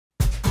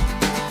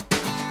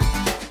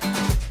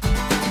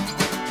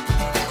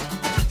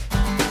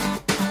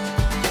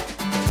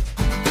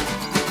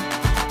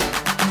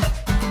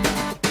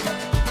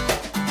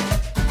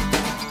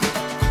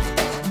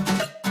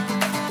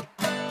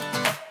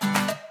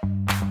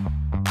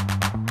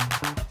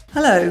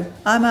Hello,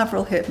 I'm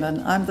Avril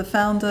Hitman. I'm the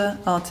founder,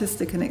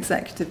 artistic and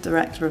executive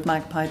director of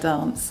Magpie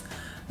Dance.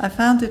 I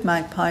founded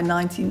Magpie in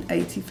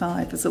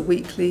 1985 as a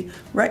weekly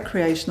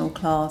recreational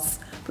class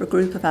for a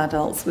group of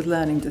adults with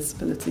learning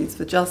disabilities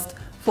for just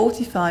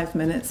 45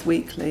 minutes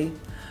weekly.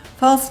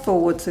 Fast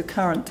forward to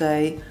current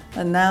day,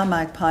 and now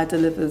Magpie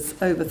delivers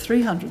over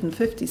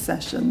 350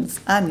 sessions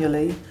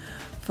annually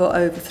for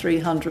over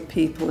 300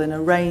 people in a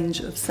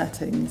range of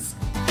settings.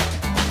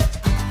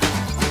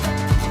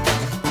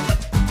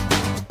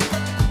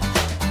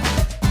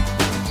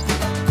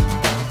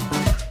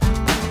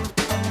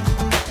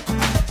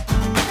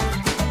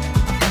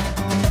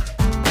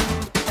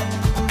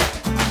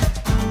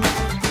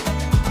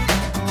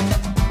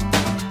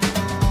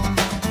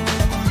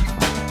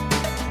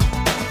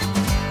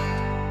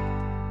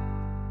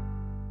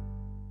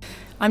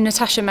 I'm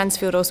Natasha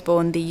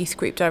Mansfield-Osborne, the Youth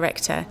Group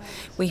Director.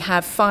 We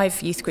have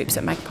 5 youth groups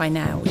at Magpie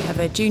now. We have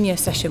a junior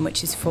session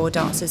which is for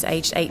dancers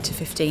aged 8 to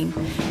 15,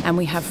 and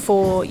we have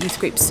 4 youth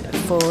groups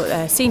for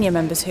senior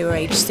members who are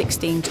aged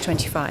 16 to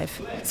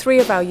 25. 3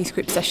 of our youth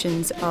group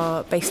sessions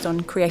are based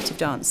on creative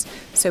dance,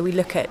 so we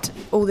look at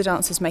all the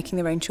dancers making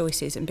their own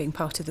choices and being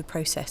part of the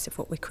process of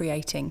what we're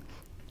creating.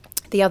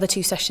 The other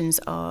 2 sessions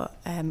are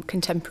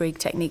contemporary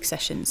technique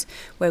sessions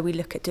where we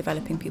look at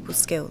developing people's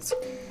skills.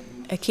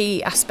 A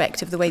key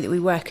aspect of the way that we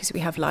work is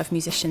we have live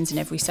musicians in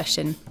every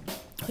session,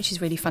 which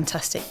is really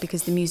fantastic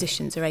because the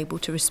musicians are able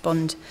to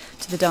respond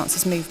to the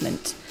dancers'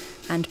 movement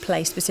and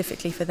play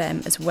specifically for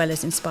them as well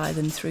as inspire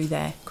them through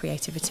their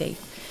creativity.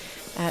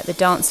 The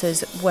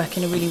dancers work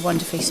in a really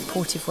wonderfully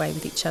supportive way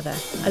with each other.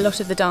 A lot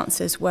of the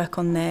dancers work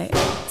on their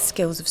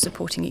skills of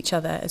supporting each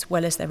other as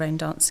well as their own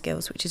dance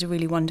skills, which is a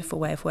really wonderful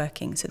way of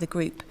working. So the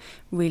group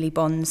really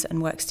bonds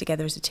and works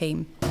together as a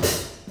team.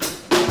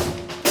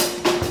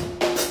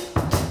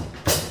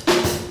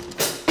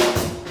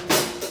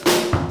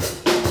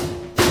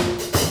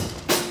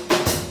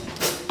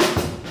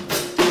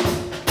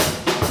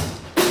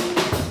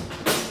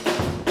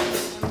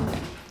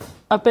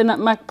 I've been at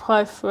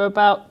Magpie for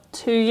about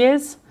 2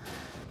 years.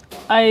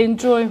 I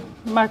enjoy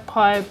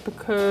Magpie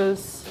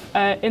because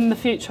in the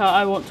future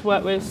I want to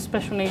work with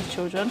special needs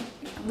children.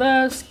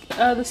 The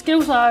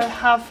skills I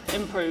have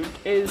improved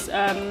is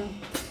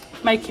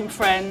making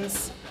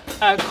friends,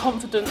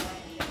 confident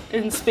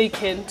in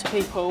speaking to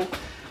people.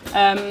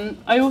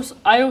 I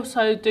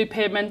also do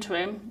peer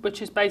mentoring,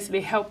 which is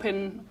basically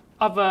helping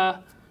other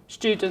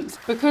students.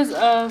 Because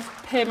of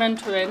peer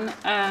mentoring,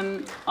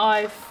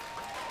 I've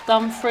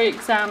done 3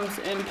 exams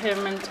in peer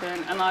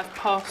mentoring and I've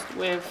passed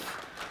with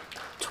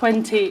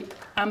 20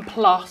 and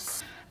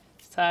plus,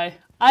 so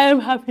I am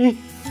happy.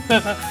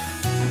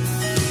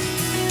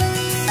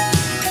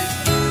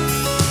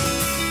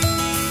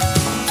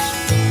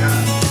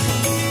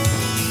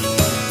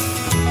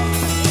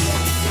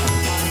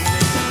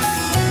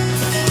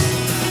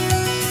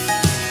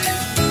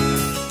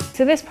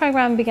 So this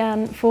programme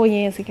began 4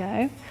 years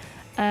ago.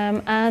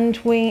 And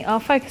we are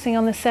focusing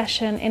on the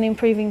session in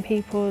improving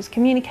people's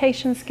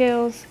communication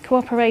skills,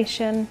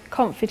 cooperation,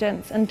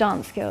 confidence and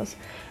dance skills.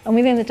 And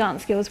within the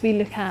dance skills we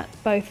look at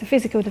both the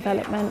physical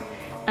development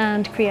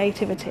and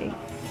creativity.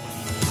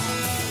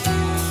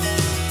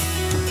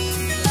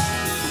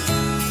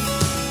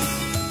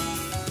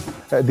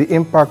 The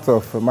impact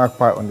of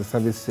Magpie on the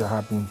service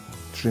has been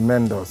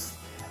tremendous.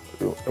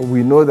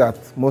 We know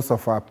that most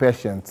of our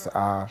patients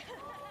are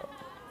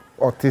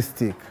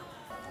autistic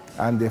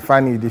and they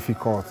find it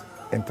difficult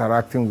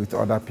interacting with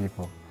other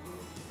people.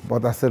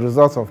 But as a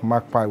result of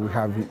Magpie, we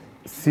have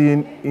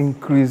seen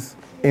increased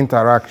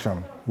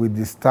interaction with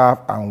the staff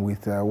and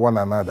with one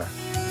another.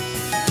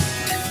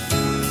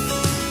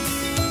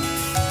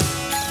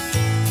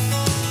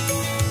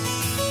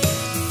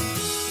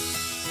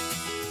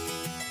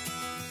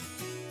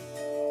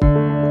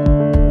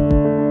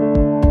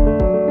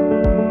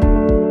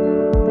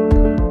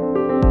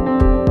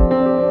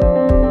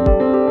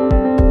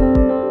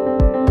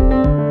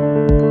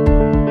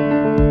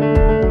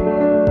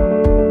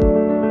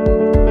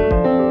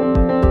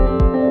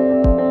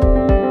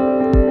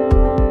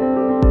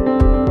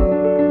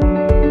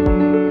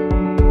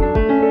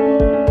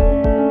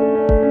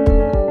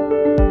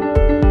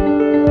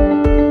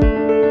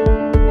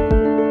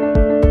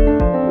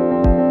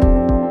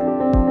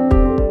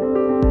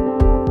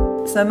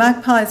 So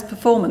Magpie's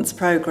performance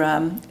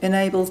programme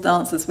enables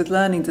dancers with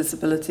learning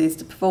disabilities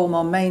to perform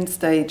on main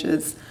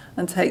stages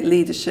and take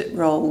leadership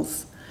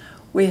roles.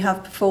 We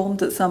have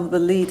performed at some of the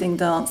leading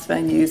dance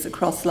venues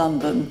across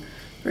London,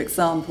 for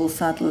example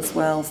Sadler's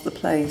Wells, The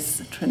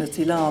Place,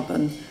 Trinity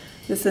Laban.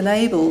 This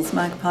enables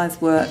Magpie's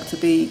work to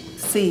be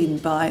seen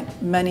by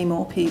many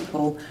more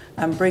people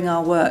and bring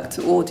our work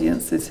to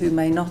audiences who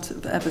may not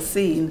have ever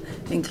seen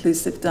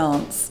inclusive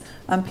dance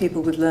and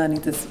people with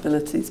learning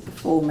disabilities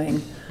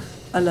performing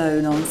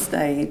alone on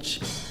stage.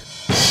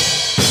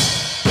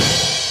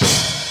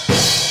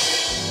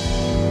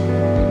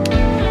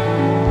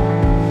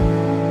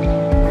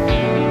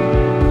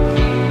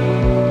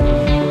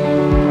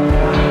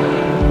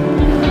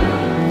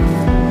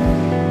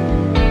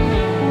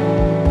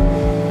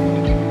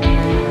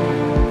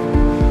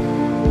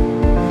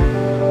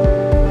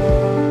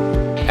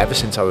 ever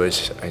since I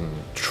was in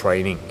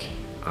training,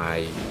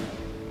 I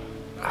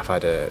have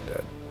had a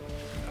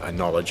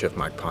knowledge of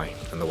Magpie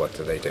and the work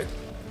that they do.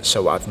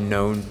 So I've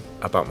known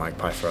about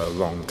Magpie for a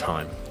long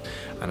time,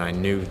 and I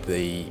knew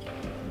the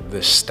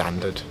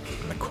standard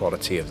and the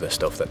quality of the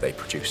stuff that they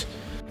produce.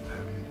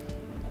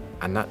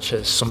 And that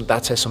says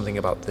something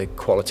about the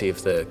quality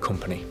of the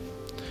company.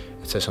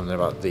 It says something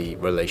about the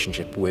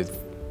relationship with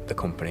the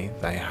company.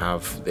 They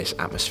have this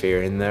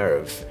atmosphere in there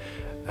of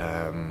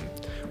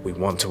we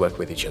want to work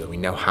with each other, we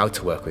know how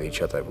to work with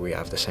each other, we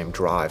have the same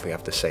drive, we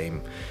have the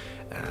same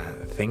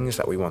things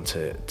that we want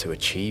to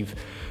achieve.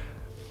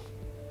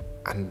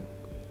 And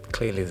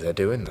clearly they're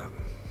doing that.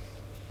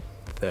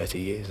 30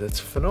 years, that's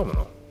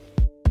phenomenal.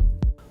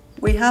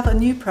 We have a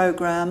new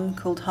programme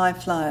called High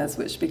Flyers,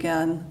 which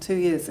began 2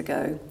 years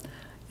ago.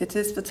 It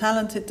is for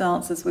talented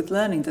dancers with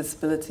learning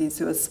disabilities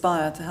who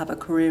aspire to have a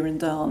career in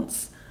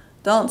dance.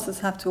 Dancers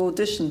have to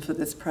audition for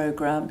this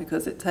programme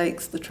because it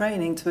takes the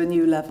training to a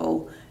new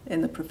level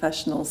in the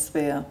professional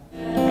sphere.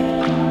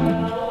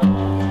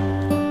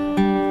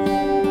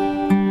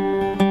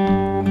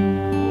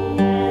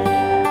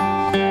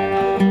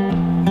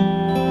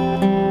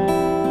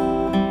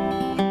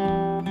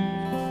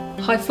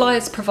 High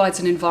Flyers provides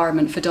an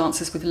environment for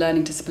dancers with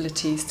learning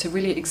disabilities to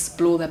really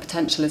explore their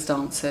potential as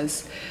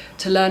dancers,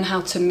 to learn how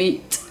to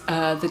meet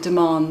the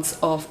demands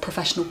of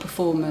professional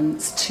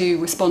performance, to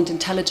respond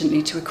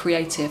intelligently to a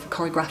creative,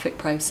 choreographic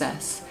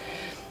process.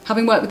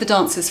 Having worked with the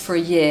dancers for a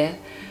year,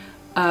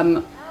 I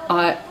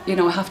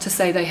have to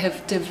say they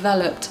have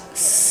developed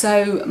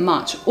so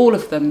much, all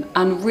of them,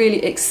 and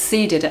really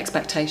exceeded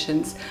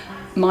expectations.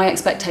 My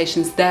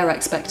expectations, their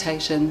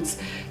expectations.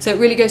 So it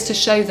really goes to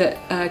show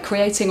that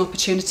creating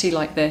opportunity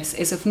like this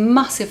is of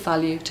massive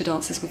value to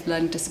dancers with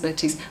learning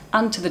disabilities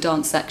and to the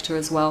dance sector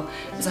as well,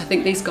 because I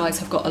think these guys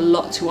have got a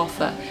lot to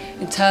offer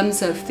in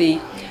terms of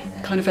the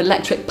kind of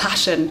electric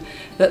passion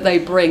that they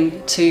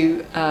bring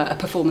to a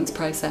performance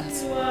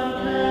process.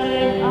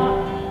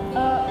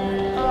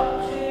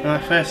 When I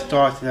first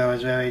started, I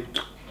was very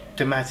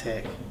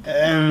dramatic,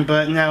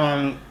 but now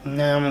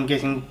I'm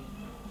getting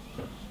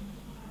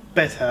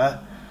better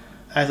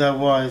as I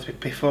was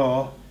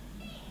before.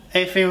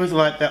 It feels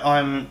like that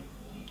I'm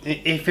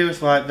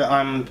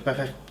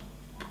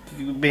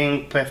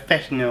being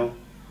professional,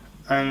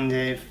 and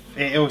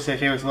it also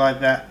feels like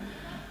that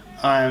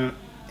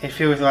it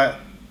feels like,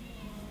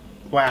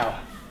 wow.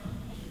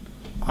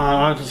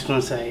 I'm just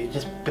gonna say,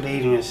 just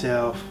believe in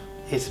yourself.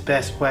 It's the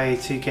best way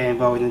to get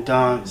involved in the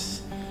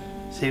dance.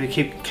 So if you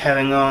keep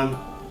carrying on,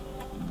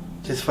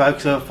 just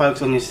focus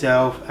on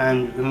yourself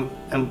and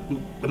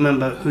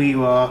remember who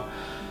you are,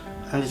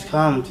 and just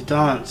come to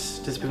dance.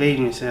 Just believe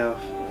in yourself.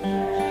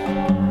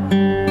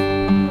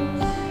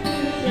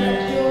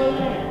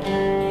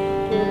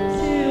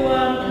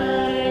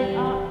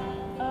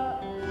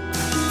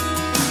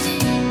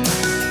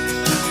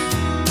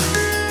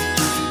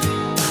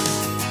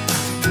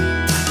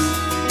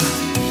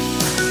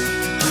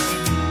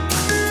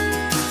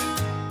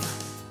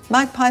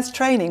 Magpie's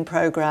training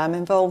programme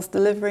involves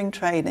delivering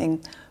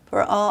training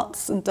for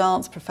arts and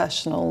dance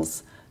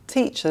professionals,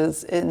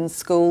 teachers in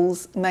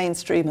schools,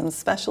 mainstream and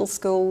special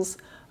schools,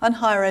 and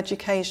higher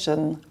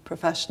education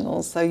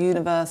professionals, so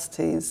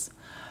universities.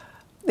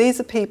 These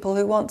are people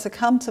who want to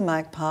come to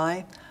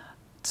Magpie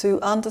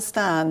to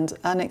understand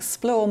and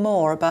explore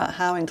more about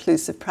how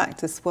inclusive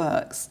practice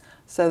works,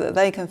 so that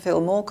they can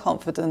feel more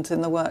confident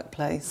in the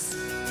workplace.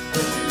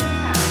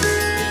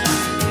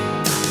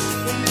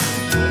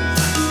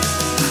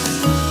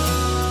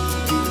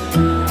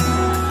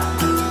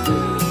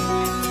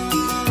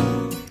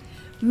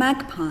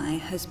 Magpie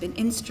has been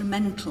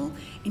instrumental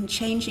in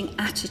changing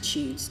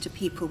attitudes to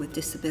people with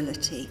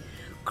disability,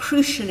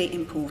 crucially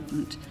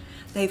important.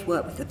 They've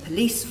worked with the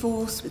police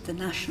force, with the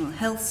National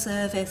Health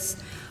Service,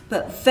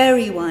 but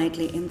very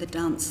widely in the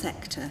dance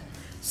sector.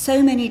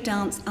 So many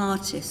dance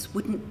artists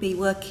wouldn't be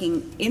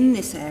working in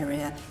this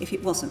area if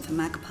it wasn't for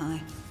Magpie.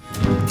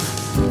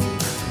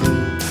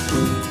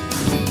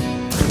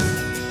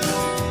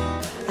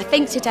 I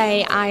think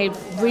today I'm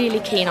really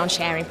keen on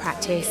sharing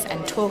practice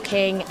and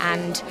talking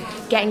and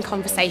getting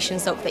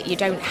conversations up that you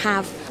don't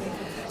have.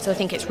 So I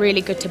think it's really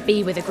good to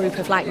be with a group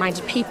of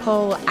like-minded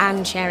people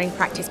and sharing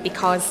practice,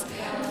 because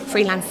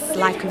freelance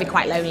life can be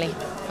quite lonely.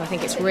 So I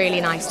think it's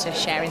really nice to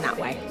share in that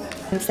way.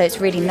 So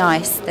it's really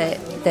nice that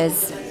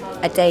there's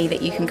a day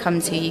that you can come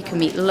to. You can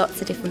meet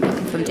lots of different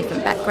people from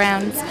different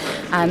backgrounds.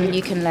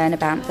 You can learn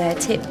about their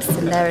tips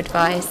and their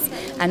advice,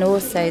 and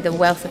also the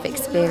wealth of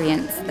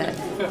experience that,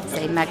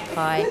 say,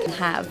 Magpie can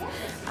have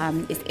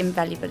is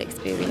invaluable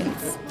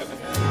experience.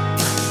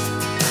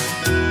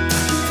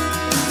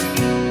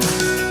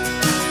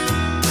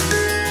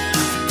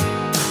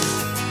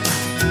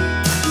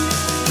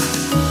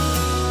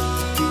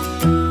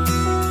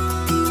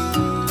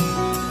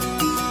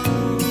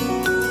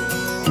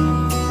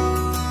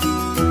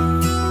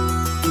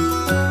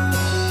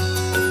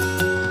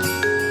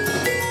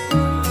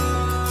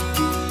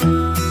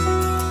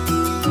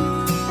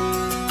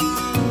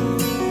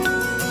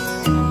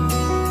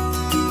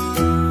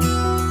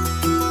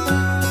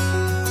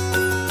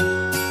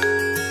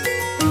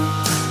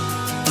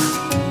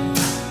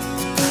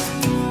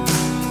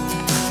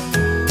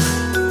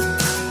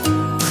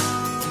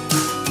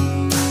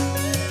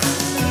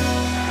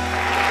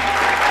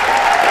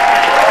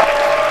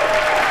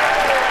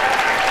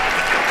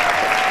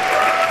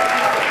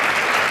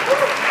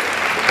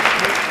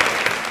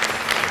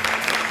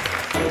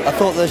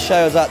 thought the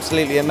show was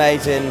absolutely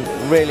amazing,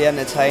 really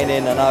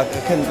entertaining, and I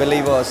couldn't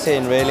believe what I was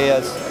seeing, really. I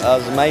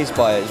was amazed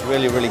by it. It's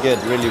really, really good,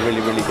 really,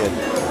 really, really good.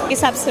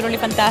 It's absolutely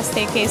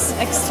fantastic. It's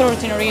an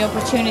extraordinary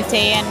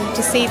opportunity, and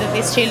to see that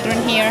these children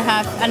here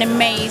have an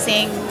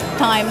amazing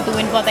time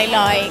doing what they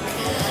like,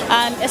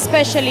 and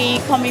especially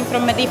coming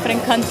from a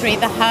different country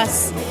that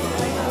has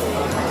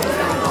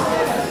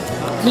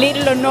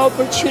little or no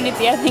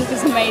opportunity, I think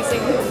is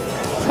amazing.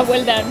 So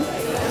well done.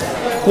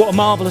 What a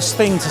marvellous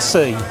thing to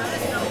see.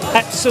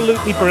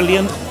 Absolutely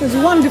brilliant. It was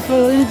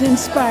wonderful and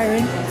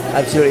inspiring.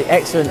 Absolutely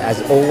excellent as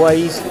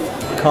always.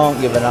 Can't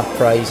give enough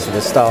praise to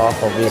the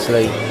staff,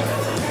 obviously,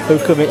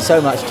 who commit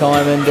so much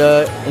time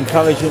and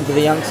encouragement to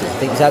the youngsters. I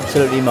think it's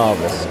absolutely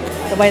marvellous.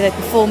 The way they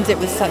performed it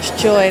with such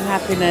joy and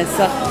happiness,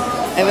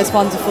 it was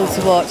wonderful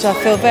to watch. I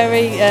feel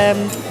very,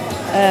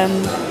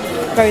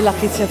 very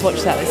lucky to have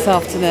watched that this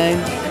afternoon.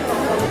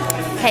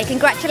 Okay,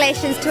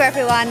 congratulations to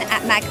everyone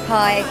at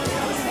Magpie.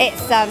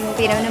 It's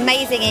been an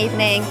amazing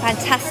evening,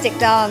 fantastic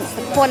dance.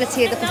 The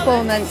quality of the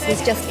performance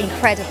was just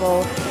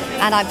incredible,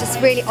 and I'm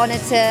just really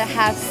honoured to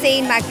have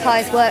seen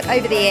Magpie's work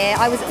over the year.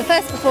 I was at the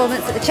first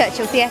performance at the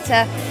Churchill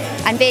Theatre,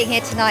 and being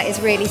here tonight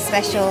is really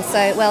special.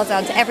 So well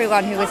done to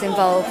everyone who was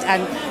involved,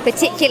 and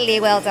particularly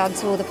well done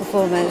to all the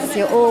performers.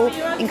 You're all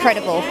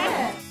incredible.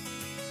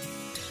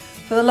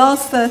 For the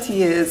last 30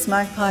 years,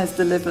 Magpie has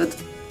delivered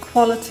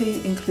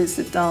quality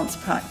inclusive dance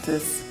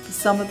practice for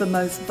some of the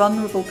most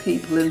vulnerable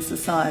people in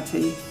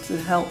society to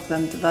help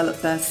them develop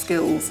their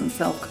skills and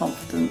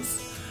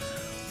self-confidence.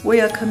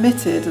 We are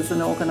committed as an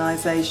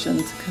organisation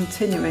to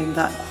continuing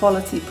that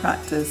quality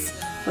practice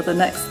for the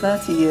next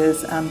 30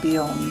 years and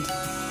beyond.